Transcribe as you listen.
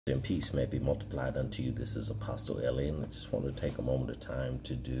And peace may be multiplied unto you. This is Apostle Ellie, and I just want to take a moment of time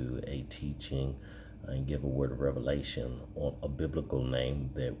to do a teaching and give a word of revelation on a biblical name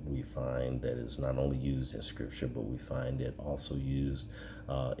that we find that is not only used in Scripture, but we find it also used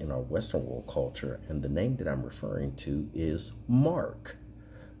in our Western world culture. And the name that I'm referring to is Mark.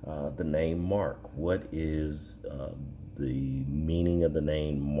 The name Mark. What is the meaning of the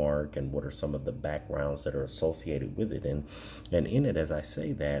name Mark, and what are some of the backgrounds that are associated with it? And in it, as I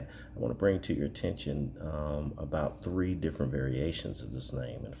say that, I want to bring to your attention about 3 different variations of this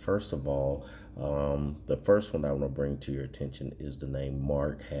name. And first of all, the first one I want to bring to your attention is the name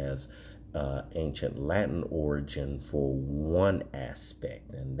Mark has ancient Latin origin for one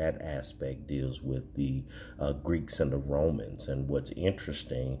aspect, and that aspect deals with the Greeks and the Romans. And what's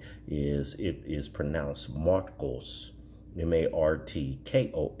interesting is it is pronounced Markos,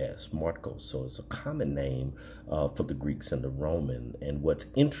 M-A-R-T-K-O-S, Markos. So it's a common name for the Greeks and the Roman. And what's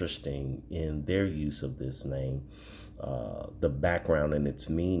interesting in their use of this name, the background and its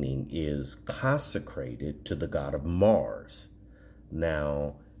meaning is consecrated to the god of Mars.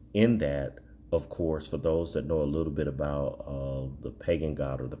 Now, in that, of course, for those that know a little bit about the pagan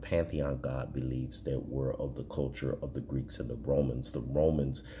god or the pantheon god beliefs that were of the culture of the Greeks and the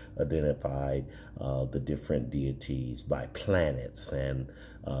Romans identified the different deities by planets, and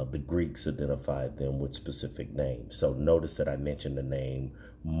the Greeks identified them with specific names. So notice that I mentioned the name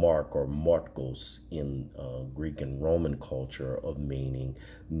Mark or Markos in Greek and Roman culture of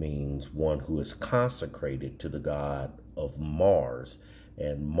means one who is consecrated to the god of Mars.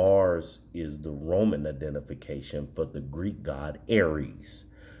 And Mars is the Roman identification for the Greek god Ares,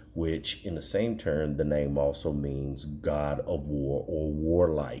 which in the same turn, the name also means god of war or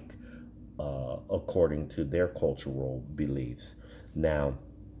warlike, according to their cultural beliefs. Now,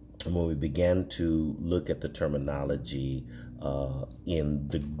 when we began to look at the terminology in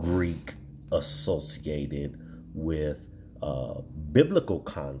the Greek associated with biblical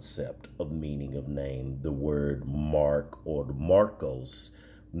concept of meaning of name, the word Mark or Markos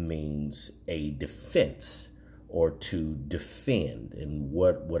means a defense or to defend. And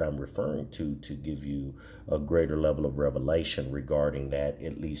what I'm referring to give you a greater level of revelation regarding that,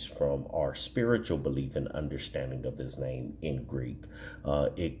 at least from our spiritual belief and understanding of this name in Greek,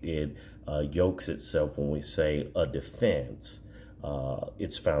 it yokes itself when we say a defense.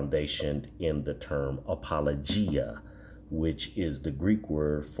 It's foundationed in the term apologia, which is the Greek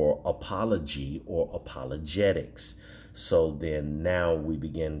word for apology or apologetics. So then now we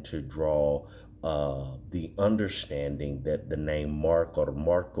begin to draw the understanding that the name Mark or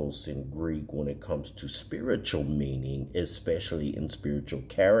Markos in Greek, when it comes to spiritual meaning, especially in spiritual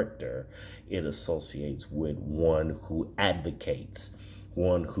character, it associates with one who advocates,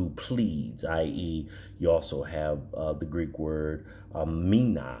 one who pleads, i.e. you also have the Greek word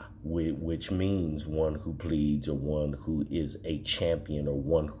mina, which means one who pleads or one who is a champion or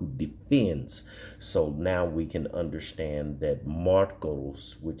one who defends. So now we can understand that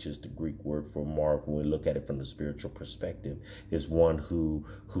Markos, which is the Greek word for Mark, when we look at it from the spiritual perspective, is one who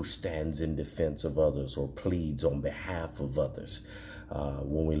stands in defense of others or pleads on behalf of others.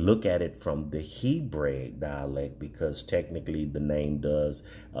 When we look at it from the Hebraic dialect, because technically the name does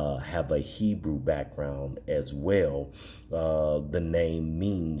have a Hebrew background as well, the name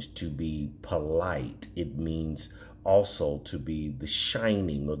means to be polite. It means also to be the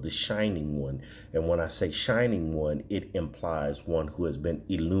shining or the shining one. And when I say shining one, it implies one who has been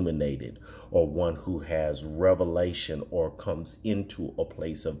illuminated or one who has revelation or comes into a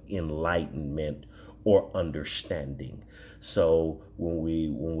place of enlightenment or understanding. So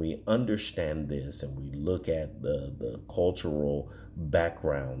when we understand this and we look at the cultural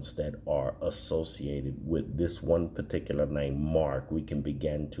backgrounds that are associated with this one particular name, Mark, we can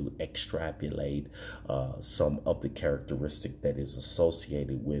begin to extrapolate some of the characteristic that is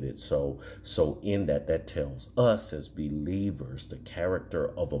associated with it. So in that tells us as believers, the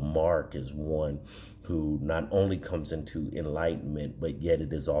character of a Mark is one who not only comes into enlightenment, but yet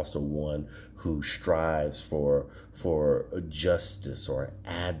it is also one who strives for justice or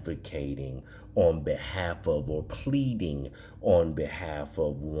advocating on behalf of or pleading on behalf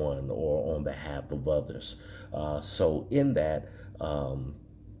of one or on behalf of others. So in that,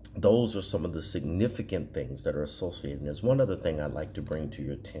 those are some of the significant things that are associated. And there's one other thing I'd like to bring to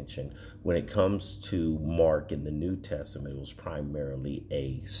your attention. When it comes to Mark in the New Testament, it was primarily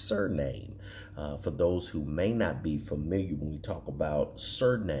a surname. For those who may not be familiar, when we talk about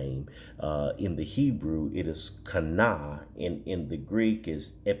surname, in the Hebrew, it is kana. In the Greek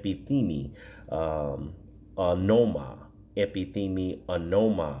is epithemi, anoma, epithemi,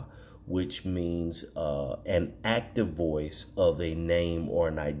 anoma, which means an active voice of a name or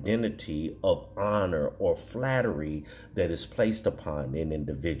an identity of honor or flattery that is placed upon an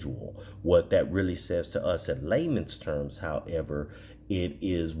individual. What that really says to us in layman's terms, however, it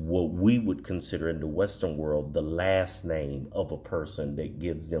is what we would consider in the Western world the last name of a person that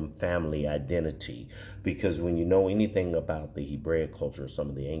gives them family identity. Because when you know anything about the Hebraic culture, some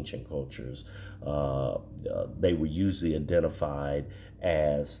of the ancient cultures, they were usually identified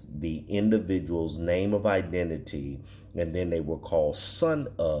as the individual's name of identity, and then they were called son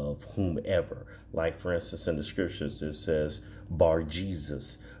of whomever. Like, for instance, in the scriptures, it says Bar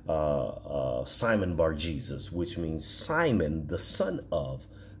Jesus, Simon Bar Jesus, which means Simon, the son of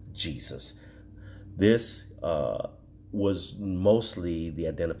Jesus. This was mostly the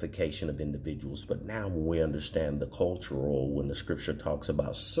identification of individuals. But now when we understand the cultural, when the scripture talks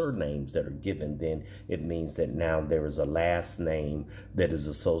about surnames that are given, then it means that now there is a last name that is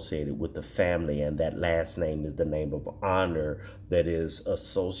associated with the family, and that last name is the name of honor that is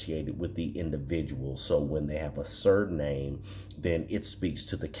associated with the individual. So when they have a surname, then it speaks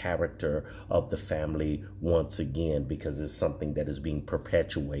to the character of the family once again, because it's something that is being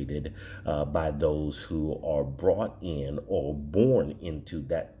perpetuated by those who are brought in or born into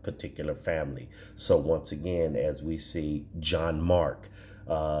that particular family. So once again, as we see John Mark,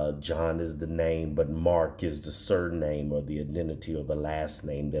 John is the name, but Mark is the surname or the identity or the last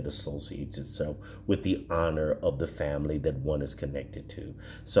name that associates itself with the honor of the family that one is connected to.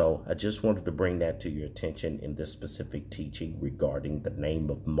 So I just wanted to bring that to your attention in this specific teaching regarding the name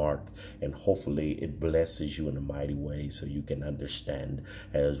of Mark, and hopefully it blesses you in a mighty way so you can understand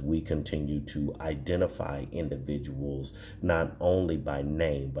as we continue to identify individuals not only by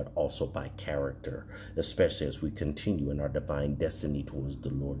name but also by character, especially as we continue in our divine destiny towards the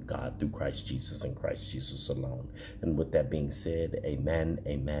Lord God through Christ Jesus and Christ Jesus alone. And with that being said, amen,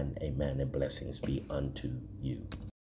 amen, amen, and blessings be unto you.